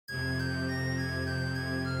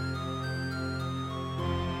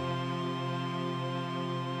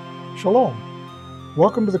Shalom.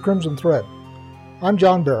 Welcome to the Crimson Thread. I'm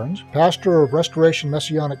John Behrens, pastor of Restoration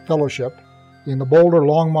Messianic Fellowship in the Boulder,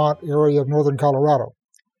 Longmont area of northern Colorado.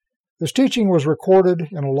 This teaching was recorded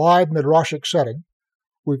in a live midrashic setting.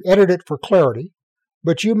 We've edited it for clarity,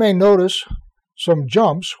 but you may notice some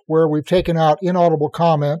jumps where we've taken out inaudible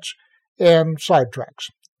comments and sidetracks.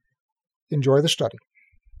 Enjoy the study.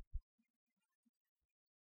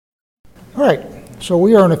 All right, so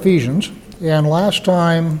we are in Ephesians, and last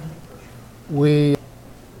time we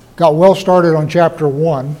got well started on chapter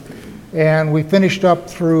 1, and we finished up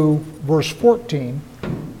through verse 14,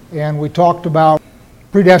 and we talked about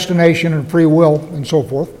predestination and free will and so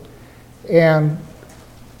forth. And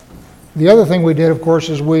the other thing we did, of course,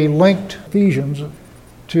 is we linked Ephesians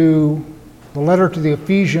to the letter to the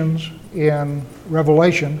Ephesians in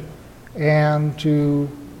Revelation and to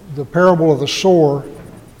the parable of the sower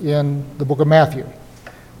in the book of Matthew.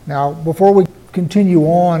 Now, before we continue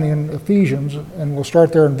on in Ephesians, and we'll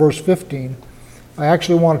start there in verse 15, I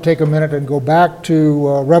actually want to take a minute and go back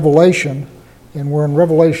to Revelation, and we're in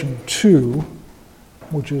Revelation 2,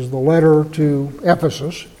 which is the letter to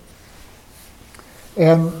Ephesus.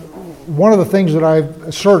 And one of the things that I've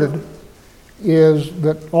asserted is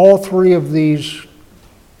that all three of these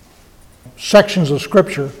sections of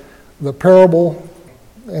Scripture, the parable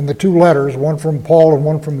and the two letters, one from Paul and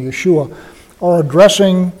one from Yeshua, are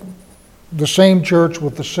addressing the same church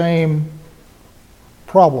with the same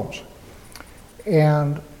problems.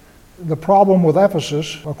 And the problem with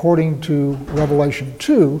Ephesus, according to Revelation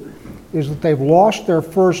 2, is that they've lost their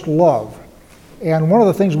first love. And one of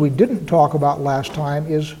the things we didn't talk about last time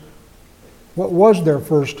is what was their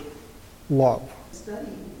first love?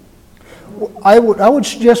 Studying. I would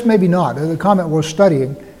suggest maybe not. The comment was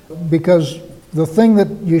studying, because the thing that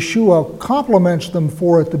Yeshua compliments them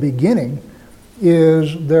for at the beginning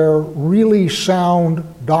is their really sound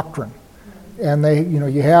doctrine. And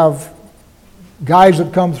you have guys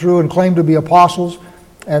that come through and claim to be apostles,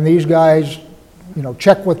 and these guys,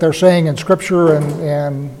 check what they're saying in Scripture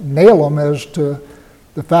and nail them as to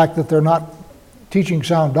the fact that they're not teaching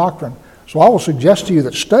sound doctrine. So I will suggest to you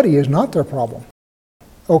that study is not their problem.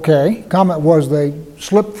 Okay, comment was they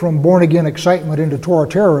slipped from born-again excitement into Torah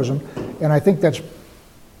terrorism, and I think that's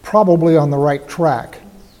probably on the right track.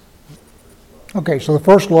 Okay, so the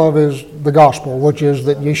first love is the gospel, which is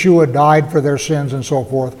that Yeshua died for their sins and so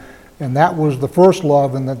forth, and that was the first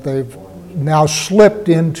love, and that they've now slipped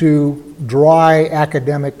into dry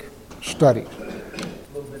academic studies.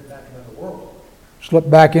 A little bit back into the world. Slip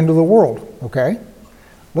back into the world, okay?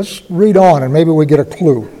 Let's read on, and maybe we get a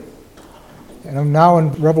clue. And I'm now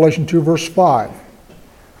in Revelation 2, verse 5.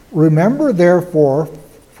 Remember, therefore,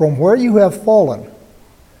 from where you have fallen,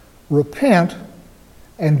 repent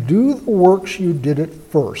and do the works you did at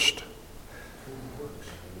first.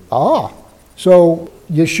 So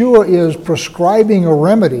Yeshua is prescribing a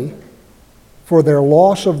remedy for their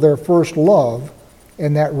loss of their first love,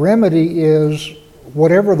 and that remedy is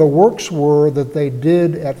whatever the works were that they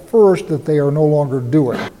did at first that they are no longer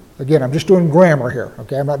doing. Again, I'm just doing grammar here,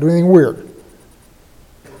 okay? I'm not doing anything weird.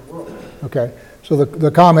 Okay, so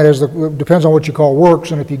the comment is, it depends on what you call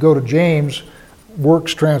works, and if you go to James,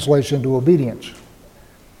 works translates into obedience.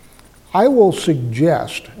 I will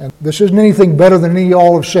suggest, and this isn't anything better than any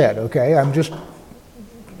y'all have said, okay? I'm just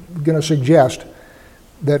going to suggest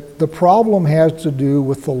that the problem has to do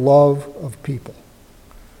with the love of people,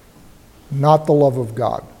 not the love of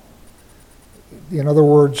God. In other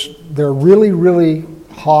words, they're really, really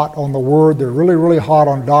hot on the Word, they're really, really hot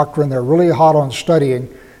on doctrine, they're really hot on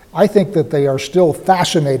studying. I think that they are still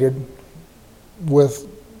fascinated with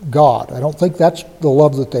God. I don't think that's the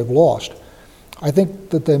love that they've lost. I think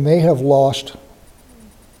that they may have lost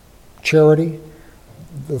charity,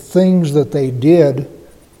 the things that they did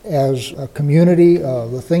as a community,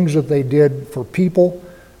 the things that they did for people.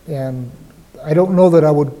 And I don't know that I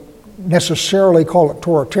would necessarily call it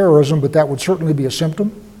Torah terrorism, but that would certainly be a symptom.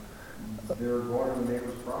 They're going to the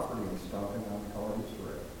neighbor's property and stomping on the Easter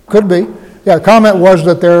egg. Could be. Yeah, the comment was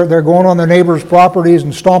that they're going on their neighbors' properties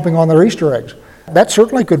and stomping on their Easter eggs. That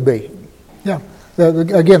certainly could be. Yeah.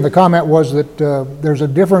 Again, the comment was that there's a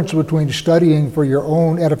difference between studying for your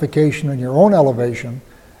own edification and your own elevation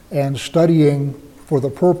and studying for the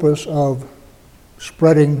purpose of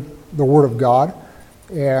spreading the Word of God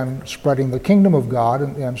and spreading the kingdom of God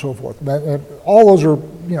and so forth. And all those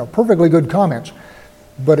are perfectly good comments.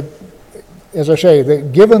 But as I say,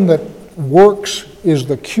 given that works is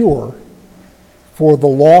the cure for the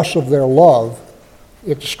loss of their love,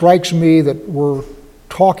 it strikes me that we're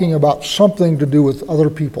talking about something to do with other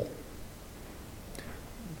people.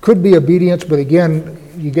 could be obedience, but again,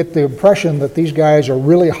 you get the impression that these guys are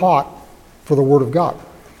really hot for the Word of God.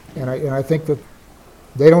 And I think that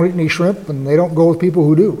they don't eat any shrimp and they don't go with people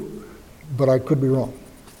who do, but I could be wrong.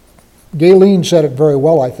 Galen said it very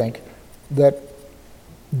well, I think, that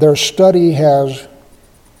their study has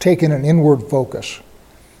taken an inward focus,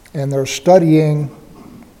 and they're studying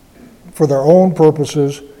for their own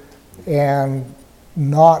purposes and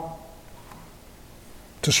not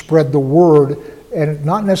to spread the word, and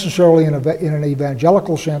not necessarily in an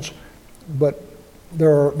evangelical sense, but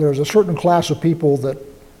there's a certain class of people that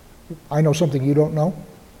I know something you don't know,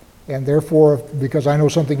 and therefore, because I know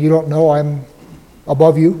something you don't know, I'm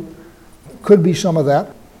above you. Could be some of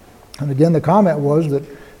that. And again, the comment was that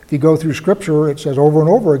if you go through Scripture, it says over and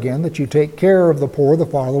over again that you take care of the poor, the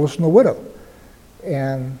fatherless, and the widow.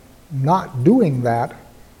 And not doing that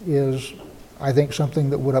is, I think, something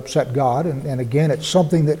that would upset God. And again, it's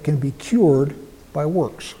something that can be cured by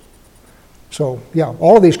works. So, yeah,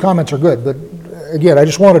 all of these comments are good. But again, I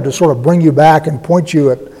just wanted to sort of bring you back and point you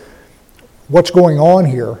at what's going on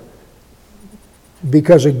here.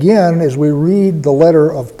 Because again, as we read the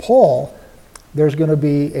letter of Paul, there's going to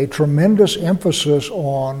be a tremendous emphasis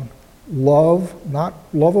on love, not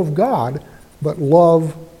love of God, but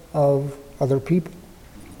love of other people.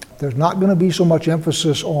 There's not going to be so much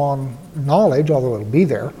emphasis on knowledge, although it'll be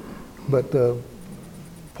there, but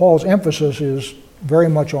Paul's emphasis is very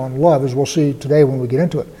much on love, as we'll see today when we get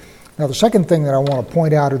into it. Now, the second thing that I want to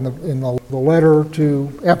point out in the letter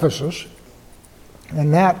to Ephesus,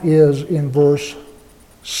 and that is in verse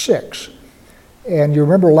 6. And you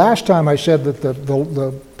remember last time I said that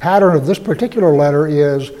the pattern of this particular letter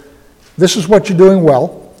is, this is what you're doing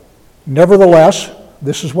well, nevertheless,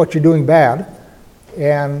 this is what you're doing bad,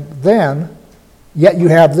 and then, yet you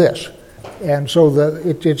have this. And so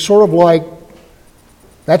it's sort of like,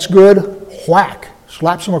 that's good, whack,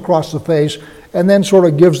 slaps them across the face, and then sort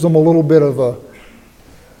of gives them a little bit of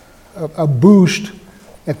a boost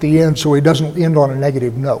at the end so he doesn't end on a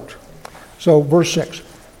negative note. So verse 6,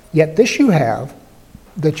 yet this you have,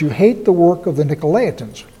 that you hate the work of the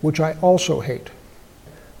Nicolaitans, which I also hate.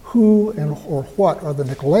 Who and or what are the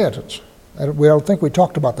Nicolaitans? I don't think we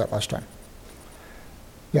talked about that last time.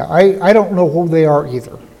 Yeah, I don't know who they are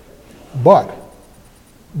either. But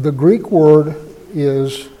the Greek word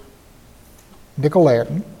is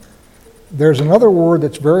Nicolaitan. There's another word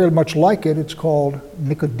that's very much like it. It's called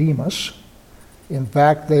Nicodemus. In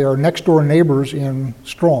fact, they are next door neighbors in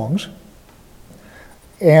Strong's.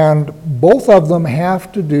 And both of them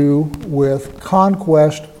have to do with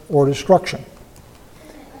conquest or destruction. I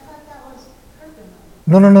thought that was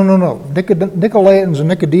Pergamum. No. Nicolaitans and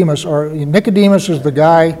Nicodemus is the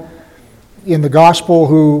guy in the gospel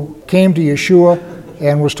who came to Yeshua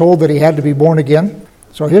and was told that he had to be born again.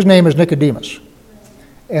 So his name is Nicodemus.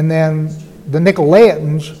 And then the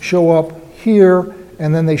Nicolaitans show up here,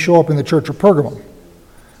 and then they show up in the church of Pergamum.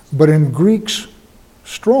 But in Greek's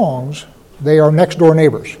Strong's, they are next door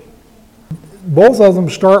neighbors. Both of them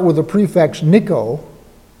start with the prefix Nico,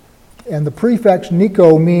 and the prefix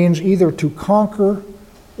Nico means either to conquer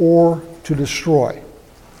or to destroy.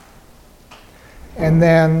 And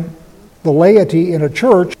then the laity in a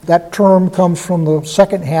church, that term comes from the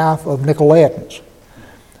second half of Nicolaitans.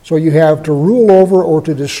 So you have to rule over or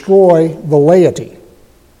to destroy the laity.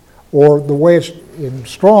 Or the way it's in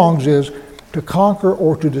Strong's is to conquer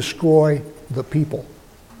or to destroy the people.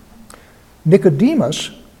 Nicodemus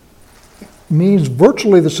means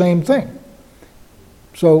virtually the same thing.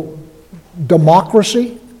 So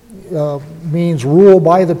democracy means rule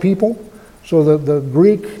by the people. So the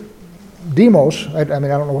Greek demos, I don't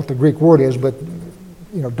know what the Greek word is, but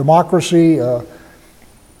democracy,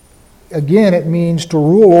 again, it means to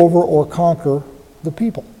rule over or conquer the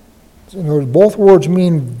people. Both words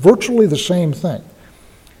mean virtually the same thing.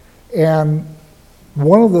 And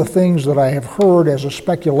one of the things that I have heard as a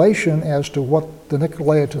speculation as to what the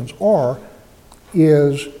Nicolaitans are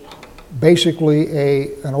is basically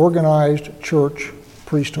an organized church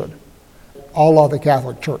priesthood, a la the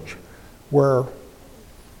Catholic Church, where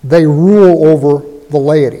they rule over the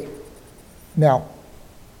laity. Now,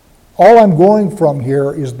 all I'm going from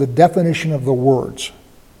here is the definition of the words.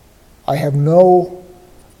 I have no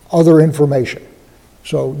other information.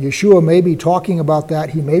 So Yeshua may be talking about that.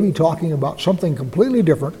 He may be talking about something completely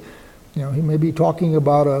different. He may be talking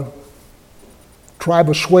about a tribe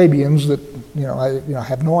of Swabians that I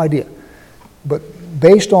have no idea. But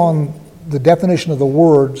based on the definition of the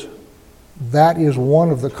words, that is one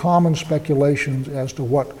of the common speculations as to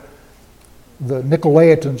what the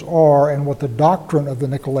Nicolaitans are and what the doctrine of the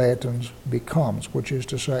Nicolaitans becomes, which is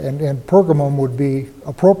to say, and Pergamum would be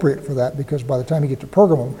appropriate for that, because by the time you get to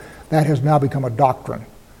Pergamum, that has now become a doctrine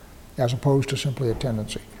as opposed to simply a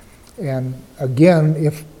tendency. And again,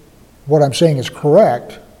 if what I'm saying is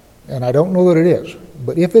correct, and I don't know that it is,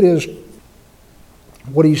 but if it is,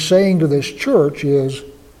 what he's saying to this church is,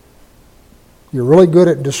 you're really good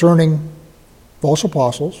at discerning false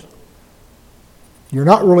apostles. You're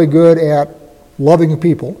not really good at loving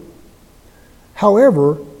people.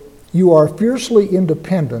 However, you are fiercely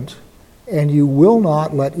independent, and you will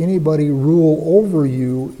not let anybody rule over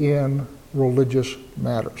you in religious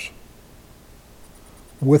matters.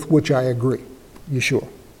 With which I agree, Yeshua.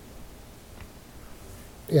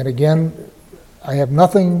 And again, I have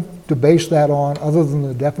nothing to base that on other than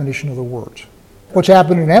the definition of the words. What's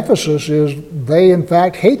happened in Ephesus is they, in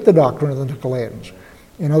fact, hate the doctrine of the Nicolaitans.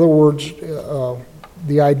 In other words,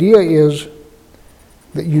 the idea is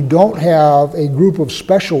that you don't have a group of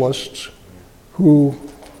specialists who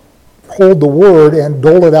hold the word and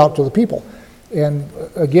dole it out to the people. And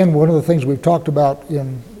again, one of the things we've talked about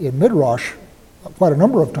in Midrash quite a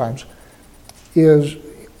number of times is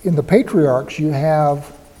in the patriarchs you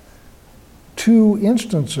have two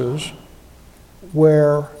instances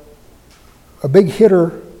where a big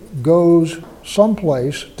hitter goes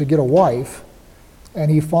someplace to get a wife,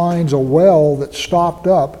 and he finds a well that's stopped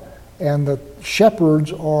up, and the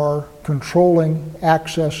shepherds are controlling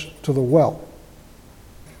access to the well.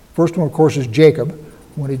 First one, of course, is Jacob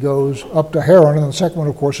when he goes up to Haran, and the second one,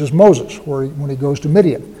 of course, is Moses when he goes to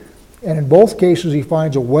Midian. And in both cases, he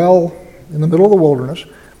finds a well in the middle of the wilderness,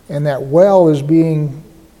 and that well is being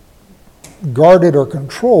guarded or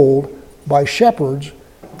controlled by shepherds,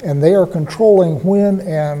 and they are controlling when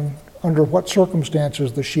and under what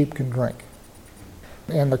circumstances the sheep can drink.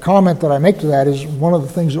 And the comment that I make to that is one of the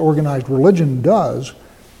things that organized religion does.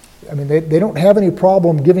 I mean, they don't have any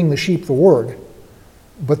problem giving the sheep the word,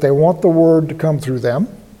 but they want the word to come through them,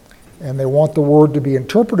 and they want the word to be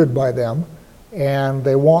interpreted by them, and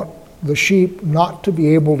they want the sheep not to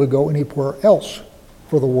be able to go anywhere else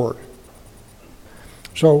for the word.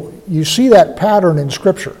 So you see that pattern in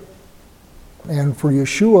Scripture. And for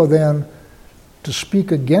Yeshua then to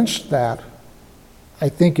speak against that, I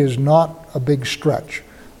think is not a big stretch.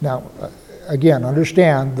 Now, again,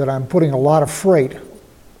 understand that I'm putting a lot of freight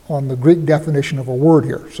on the Greek definition of a word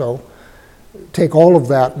here. So take all of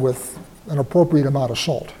that with an appropriate amount of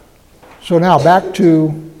salt. So now back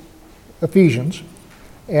to Ephesians,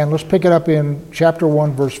 and let's pick it up in chapter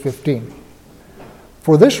 1, verse 15.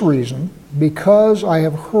 For this reason, because I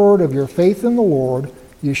have heard of your faith in the Lord,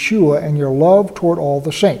 Yeshua, and your love toward all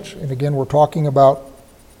the saints. And again, we're talking about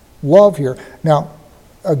love here. Now,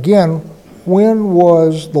 again, when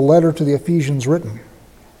was the letter to the Ephesians written?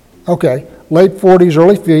 Okay, late 40s,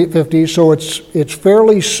 early 50s, so it's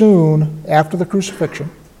fairly soon after the crucifixion.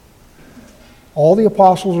 All the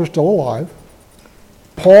apostles are still alive.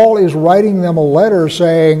 Paul is writing them a letter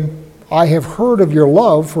saying, I have heard of your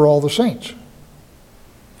love for all the saints.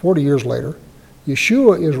 40 years later,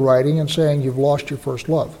 Yeshua is writing and saying, you've lost your first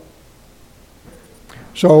love.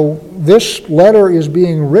 So this letter is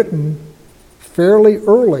being written fairly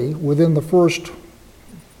early, within the first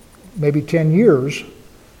maybe 10 years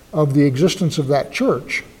of the existence of that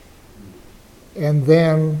church. And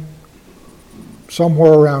then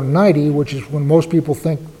somewhere around 90, which is when most people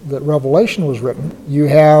think that Revelation was written, you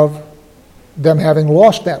have them having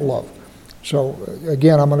lost that love. So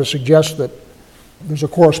again, I'm going to suggest that there's a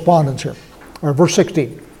correspondence here. Verse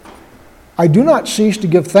 16, I do not cease to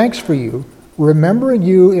give thanks for you, remembering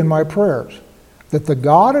you in my prayers, that the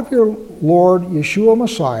God of your Lord Yeshua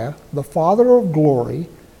Messiah, the Father of glory,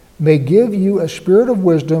 may give you a spirit of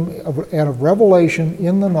wisdom and of revelation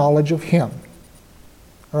in the knowledge of him.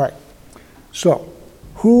 All right, so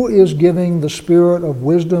who is giving the spirit of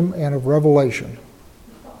wisdom and of revelation?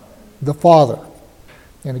 The Father.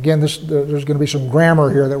 And again, there's going to be some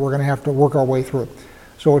grammar here that we're going to have to work our way through.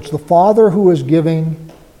 So it's the Father who is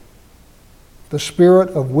giving the spirit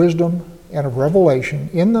of wisdom and of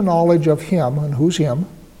revelation in the knowledge of him. And who's him?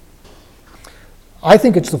 I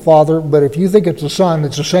think it's the Father, but if you think it's the Son,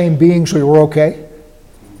 it's the same being, so you're okay.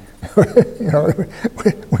 We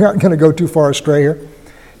aren't going to go too far astray here.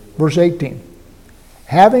 Verse 18.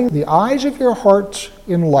 Having the eyes of your hearts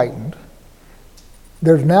enlightened,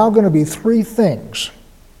 there's now going to be three things.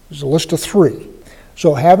 There's a list of three.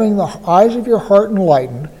 So having the eyes of your heart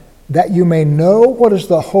enlightened, that you may know what is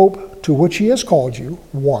the hope to which he has called you,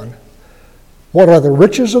 1. What are the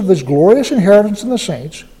riches of this glorious inheritance in the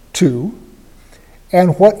saints, 2.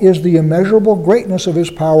 And what is the immeasurable greatness of his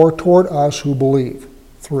power toward us who believe,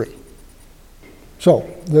 3. So,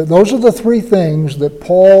 those are the three things that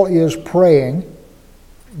Paul is praying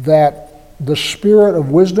that the spirit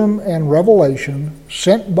of wisdom and revelation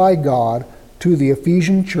sent by God to the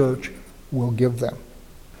Ephesian church will give them.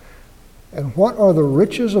 And what are the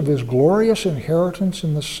riches of his glorious inheritance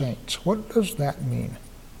in the saints? What does that mean?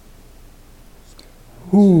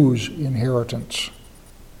 Whose inheritance?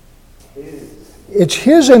 It's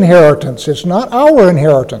his inheritance. It's not our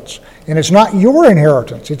inheritance. And it's not your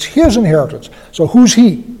inheritance. It's his inheritance. So who's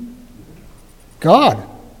he? God.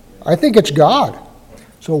 I think it's God.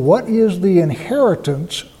 So what is the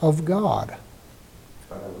inheritance of God?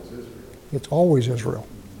 It's always Israel.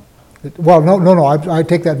 I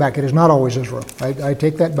take that back. It is not always Israel. I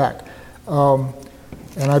take that back. And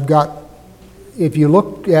I've got, if you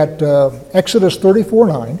look at Exodus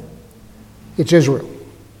 34:9, it's Israel.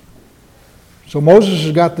 So Moses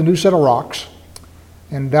has got the new set of rocks,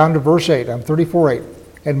 and down to verse 8, I'm 34:8.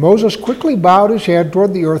 And Moses quickly bowed his head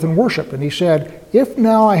toward the earth and worshiped, and he said, "If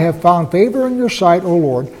now I have found favor in your sight, O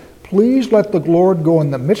Lord, please let the Lord go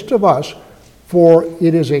in the midst of us, for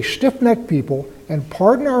it is a stiff-necked people, and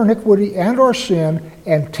pardon our iniquity and our sin,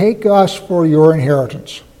 and take us for your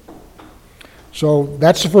inheritance." So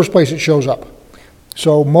that's the first place it shows up.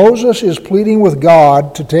 So Moses is pleading with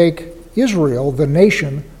God to take Israel, the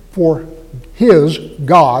nation, for his,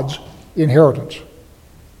 God's, inheritance.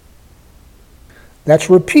 That's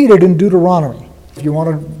repeated in Deuteronomy. If you want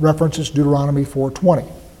to reference, it's Deuteronomy 4:20.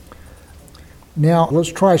 Now, let's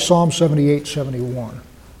try Psalm 78:71.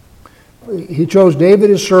 He chose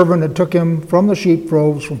David his servant and took him from the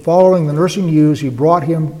sheepfolds, from following the nursing ewes. He brought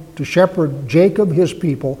him to shepherd Jacob his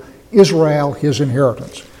people, Israel his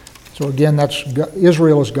inheritance. So again, that's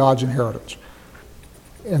Israel is God's inheritance.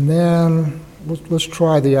 And then let's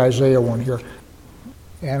try the Isaiah one here.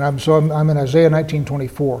 And I'm in Isaiah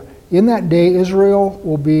 19:24. In that day Israel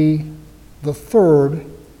will be the third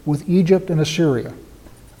with Egypt and Assyria,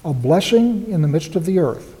 a blessing in the midst of the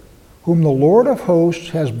earth, whom the Lord of hosts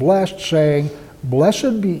has blessed, saying,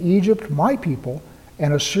 "Blessed be Egypt, my people,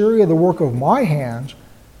 and Assyria, the work of my hands,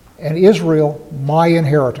 and Israel, my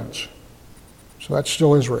inheritance." So that's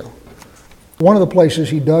still Israel. One of the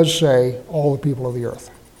places he does say, all the people of the earth.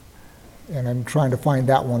 And I'm trying to find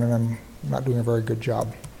that one, and I'm not doing a very good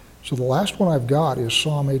job. So the last one I've got is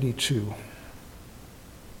Psalm 82.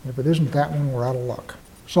 If it isn't that one, we're out of luck.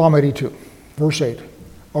 Psalm 82, verse 8.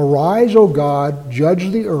 "Arise, O God,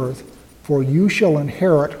 judge the earth, for you shall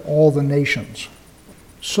inherit all the nations."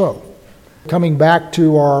 So, coming back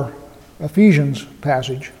to our Ephesians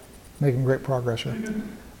passage, making great progress here.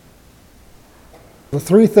 The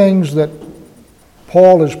three things that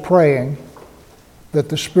Paul is praying that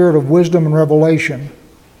the spirit of wisdom and revelation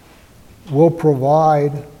will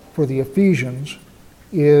provide for the Ephesians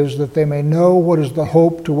is that they may know what is the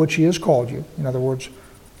hope to which he has called you. In other words,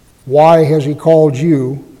 why has he called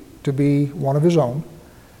you to be one of his own?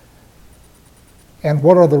 And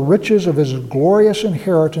what are the riches of his glorious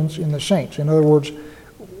inheritance in the saints? In other words,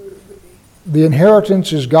 the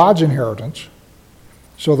inheritance is God's inheritance.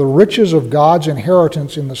 So the riches of God's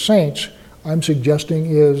inheritance in the saints, I'm suggesting,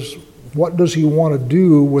 is what does he want to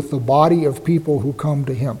do with the body of people who come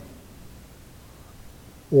to him?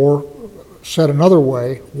 Or, said another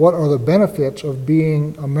way, what are the benefits of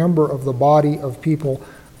being a member of the body of people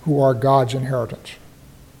who are God's inheritance?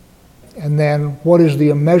 And then, what is the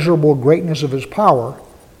immeasurable greatness of his power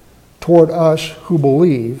toward us who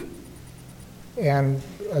believe? And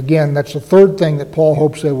again, that's the third thing that Paul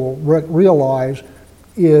hopes they will realize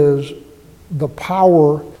is the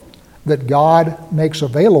power that God makes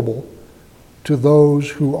available to those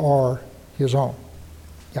who are his own.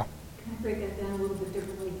 Yeah. Can I break that down a little bit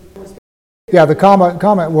differently? Yeah, the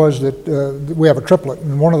comment was that we have a triplet,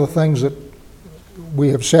 and one of the things that we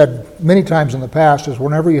have said many times in the past is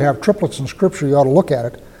whenever you have triplets in Scripture, you ought to look at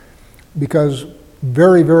it, because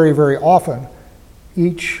very, very, very often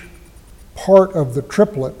each part of the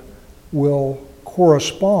triplet will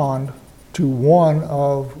correspond to one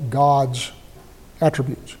of God's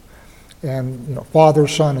attributes, and Father,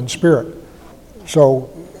 Son, and Spirit. So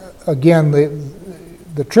again,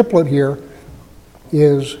 the triplet here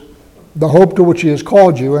is the hope to which he has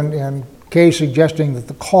called you, and Kay suggesting that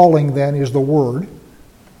the calling then is the Word,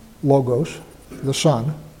 Logos, the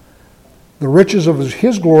Son. The riches of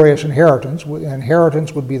his glorious inheritance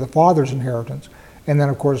would be the Father's inheritance, and then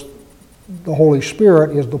of course the Holy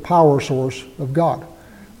Spirit is the power source of God.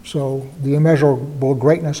 So the immeasurable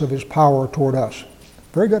greatness of his power toward us.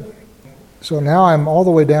 Very good. So now I'm all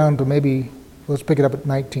the way down to maybe, let's pick it up at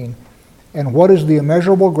 19. "And what is the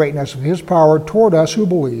immeasurable greatness of his power toward us who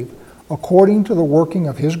believe, according to the working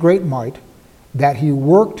of his great might, that he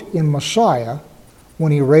worked in Messiah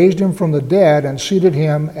when he raised him from the dead and seated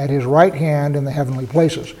him at his right hand in the heavenly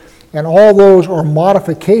places. And all those are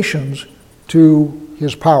modifications to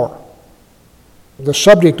his power. The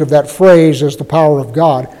subject of that phrase is the power of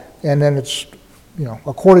God, and then it's,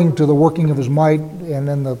 according to the working of his might, and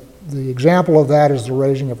then the example of that is the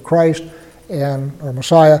raising of Christ or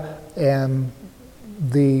Messiah, and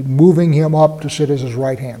the moving him up to sit at his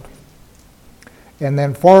right hand. And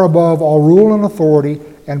then far above all rule and authority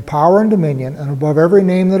and power and dominion, and above every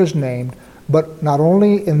name that is named, but not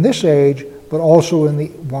only in this age, but also in the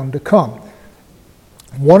one to come.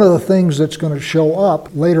 One of the things that's going to show up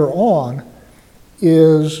later on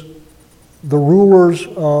is the rulers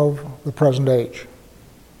of the present age.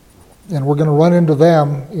 And we're going to run into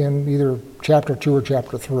them in either chapter 2 or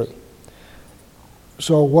chapter 3.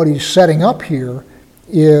 So what he's setting up here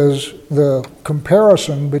is the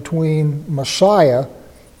comparison between Messiah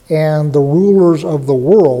and the rulers of the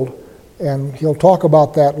world, and he'll talk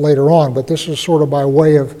about that later on, but this is sort of by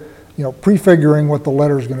way of prefiguring what the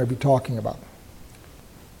letter is going to be talking about.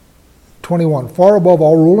 21, far above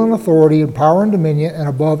all rule and authority and power and dominion, and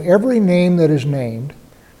above every name that is named,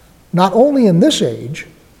 not only in this age,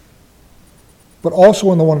 but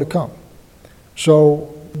also in the one to come.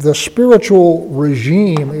 So the spiritual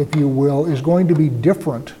regime, if you will, is going to be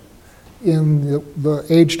different in the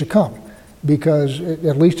age to come. Because,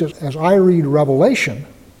 at least as I read Revelation,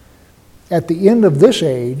 at the end of this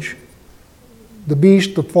age, the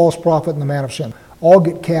beast, the false prophet, and the man of sin all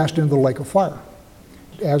get cast into the lake of fire,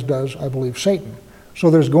 as does, I believe, Satan. So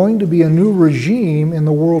there's going to be a new regime in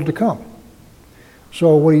the world to come.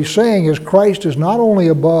 So what he's saying is Christ is not only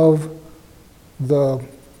above the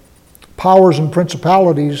powers and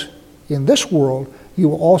principalities in this world, he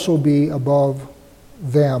will also be above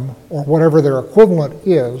them, or whatever their equivalent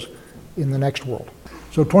is, in the next world.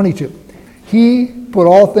 So 22. He put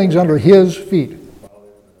all things under his feet.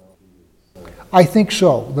 I think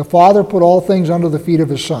so. The Father put all things under the feet of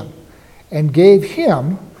his Son, and gave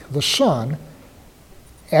him, the Son,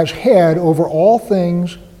 as head over all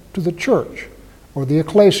things to the church, or the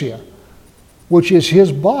ecclesia, which is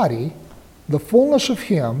his body, the fullness of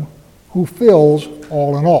him who fills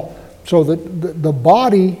all in all. So the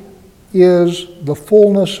body is the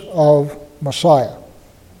fullness of Messiah.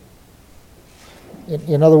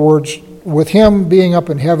 In other words, with him being up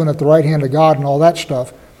in heaven at the right hand of God and all that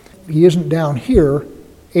stuff, he isn't down here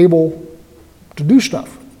able to do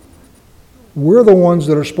stuff. We're the ones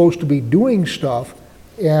that are supposed to be doing stuff,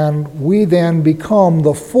 and we then become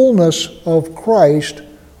the fullness of Christ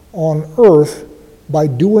on earth by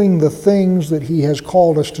doing the things that he has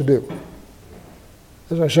called us to do.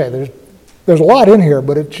 As I say, there's a lot in here,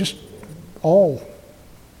 but it's just all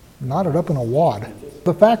knotted up in a wad.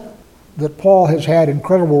 The fact that Paul has had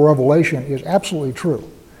incredible revelation is absolutely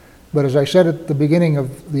true. But as I said at the beginning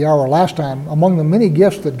of the hour last time, among the many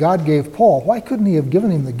gifts that God gave Paul, why couldn't he have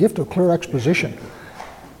given him the gift of clear exposition?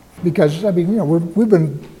 Because, we've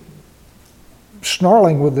been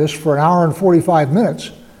snarling with this for an hour and 45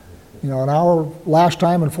 minutes. An hour last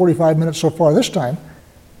time and 45 minutes so far this time.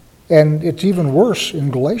 And it's even worse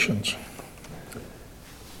in Galatians.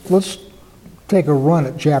 Let's take a run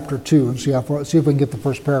at chapter 2 and see if we can get the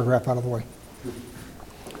first paragraph out of the way.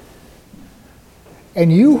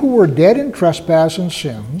 And you who were dead in trespass and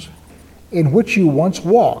sins, in which you once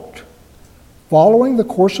walked, following the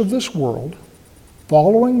course of this world,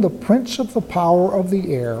 following the prince of the power of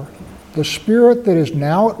the air, the spirit that is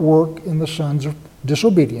now at work in the sons of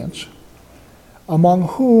disobedience, among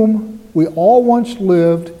whom we all once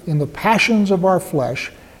lived in the passions of our flesh,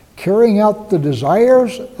 carrying out the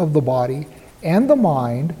desires of the body and the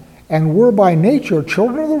mind, and were by nature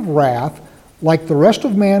children of wrath like the rest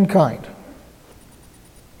of mankind.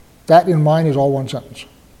 That in mind is all one sentence.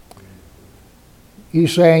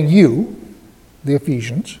 He's saying you, the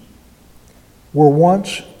Ephesians, were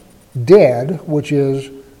once dead, which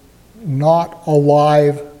is not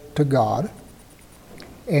alive to God,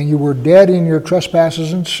 and you were dead in your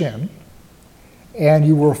trespasses and sin, and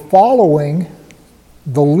you were following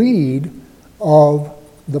the lead of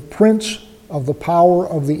the prince of the power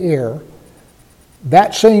of the air,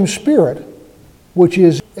 that same spirit which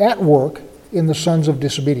is at work in the sons of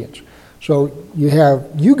disobedience. So you have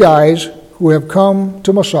you guys who have come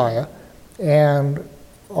to Messiah and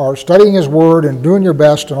are studying his word and doing your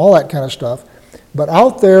best and all that kind of stuff, but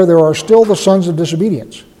out there are still the sons of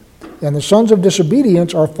disobedience. And the sons of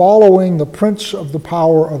disobedience are following the prince of the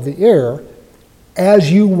power of the air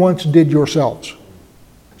as you once did yourselves.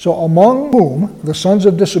 So among whom, the sons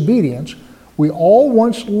of disobedience, we all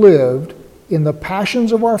once lived in the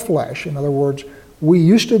passions of our flesh. In other words, we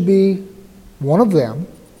used to be one of them,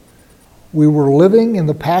 We were living in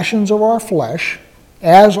the passions of our flesh,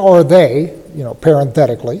 as are they,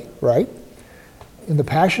 parenthetically, right? In the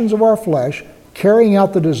passions of our flesh, carrying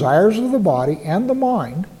out the desires of the body and the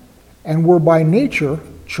mind, and were by nature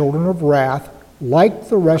children of wrath, like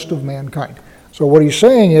the rest of mankind. So what he's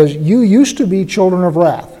saying is, you used to be children of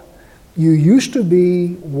wrath. You used to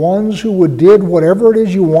be ones who did whatever it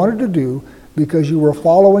is you wanted to do because you were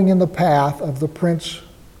following in the path of the prince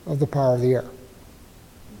of the power of the air.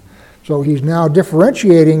 So he's now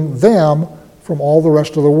differentiating them from all the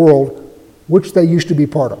rest of the world, which they used to be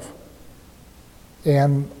part of.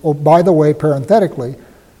 And, oh, by the way, parenthetically,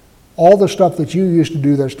 all the stuff that you used to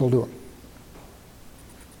do, they're still doing.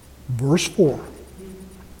 Verse 4.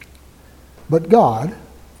 But God,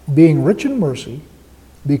 being rich in mercy,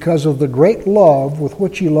 because of the great love with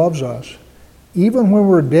which he loves us, even when we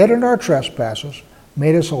were dead in our trespasses,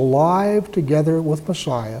 made us alive together with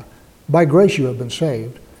Messiah. By grace you have been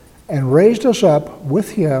saved, and raised us up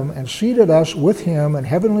with him and seated us with him in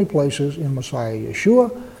heavenly places in Messiah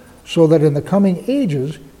Yeshua, so that in the coming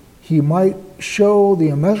ages he might show the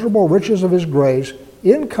immeasurable riches of his grace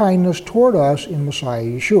in kindness toward us in Messiah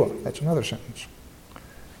Yeshua. That's another sentence.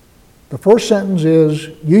 The first sentence is,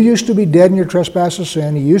 you used to be dead in your trespasses of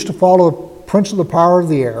sin. You used to follow the prince of the power of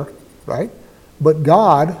the air, right? But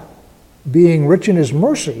God, being rich in his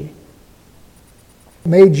mercy,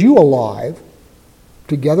 made you alive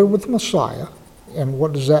together with Messiah. And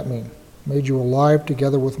what does that mean? Made you alive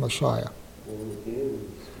together with Messiah.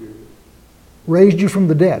 Raised you from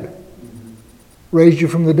the dead. Raised you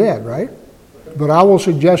from the dead, right? But I will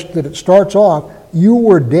suggest that it starts off, you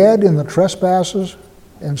were dead in the trespasses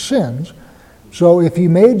and sins. So if he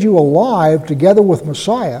made you alive together with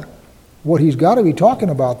Messiah, what he's got to be talking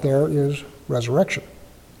about there is resurrection.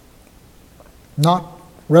 Not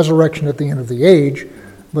resurrection at the end of the age,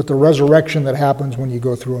 but the resurrection that happens when you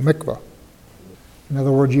go through a mikvah. In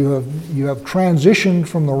other words, you have transitioned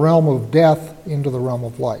from the realm of death into the realm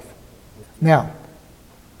of life. Now,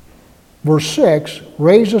 verse 6,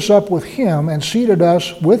 raised us up with him and seated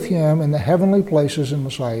us with him in the heavenly places in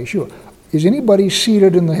Messiah Yeshua. Is anybody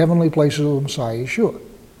seated in the heavenly places of Messiah Yeshua?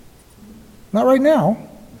 Not right now.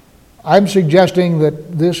 I'm suggesting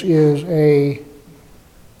that this is a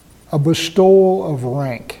bestowal of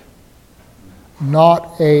rank,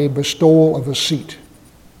 not a bestowal of a seat.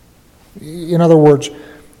 In other words,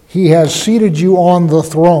 he has seated you on the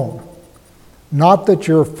throne. Not that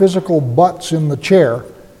your physical butt's in the chair,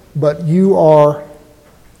 but you are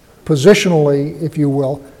positionally, if you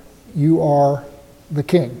will, you are the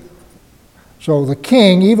king. So the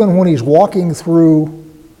king, even when he's walking through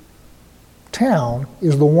town,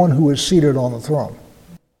 is the one who is seated on the throne.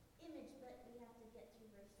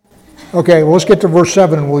 Okay, well, let's get to verse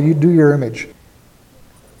 7 and will you do your image.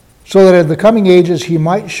 So that in the coming ages he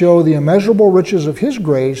might show the immeasurable riches of his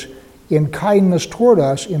grace in kindness toward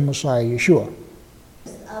us in Messiah Yeshua.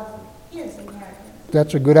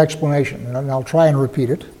 That's a good explanation, and I'll try and repeat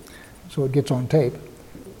it so it gets on tape.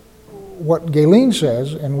 What Galen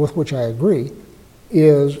says, and with which I agree,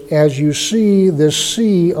 is as you see this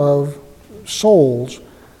sea of souls,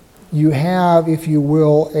 you have, if you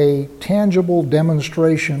will, a tangible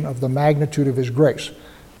demonstration of the magnitude of his grace.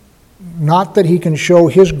 Not that he can show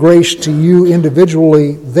his grace to you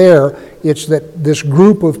individually there, it's that this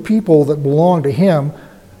group of people that belong to him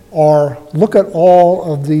are, look at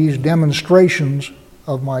all of these demonstrations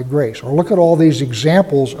of my grace, or look at all these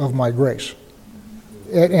examples of my grace.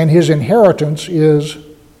 And his inheritance is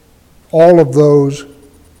all of those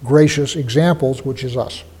gracious examples, which is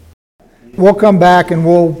us. We'll come back and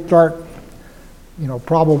we'll start,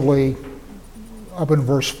 probably up in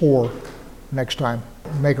verse 4 next time.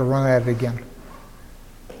 Make a run at it again.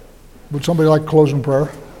 Would somebody like to close in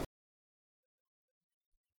prayer?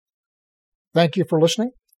 Thank you for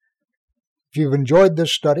listening. If you've enjoyed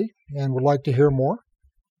this study and would like to hear more,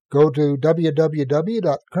 go to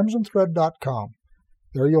www.crimsonthread.com.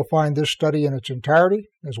 There you'll find this study in its entirety,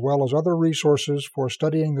 as well as other resources for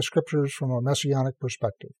studying the Scriptures from a Messianic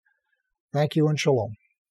perspective. Thank you and shalom.